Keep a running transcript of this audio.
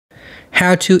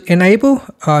How to enable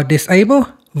or disable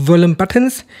volume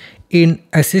buttons in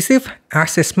Assistive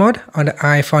Access mode on the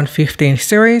iPhone 15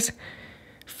 series.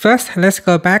 First, let's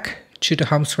go back to the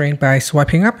home screen by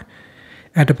swiping up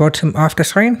at the bottom of the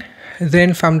screen.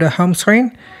 Then from the home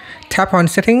screen, tap on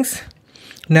Settings.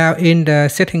 Now in the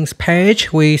Settings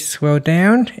page, we scroll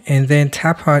down and then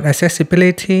tap on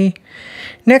Accessibility.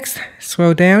 Next,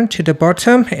 scroll down to the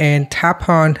bottom and tap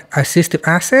on Assistive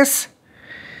Access.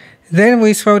 Then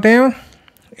we scroll down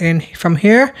and from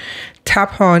here,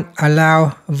 tap on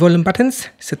Allow Volume Buttons.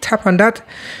 So tap on that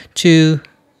to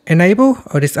enable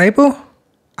or disable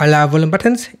Allow Volume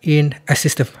Buttons in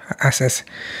Assistive Access.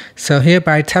 So here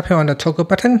by tapping on the toggle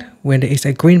button, when there is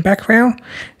a green background,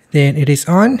 then it is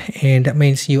on, and that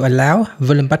means you allow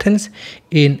volume buttons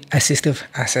in Assistive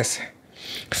Access.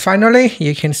 Finally,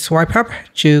 you can swipe up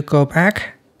to go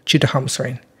back to the home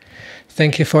screen.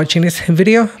 Thank you for watching this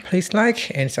video. Please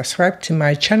like and subscribe to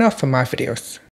my channel for more videos.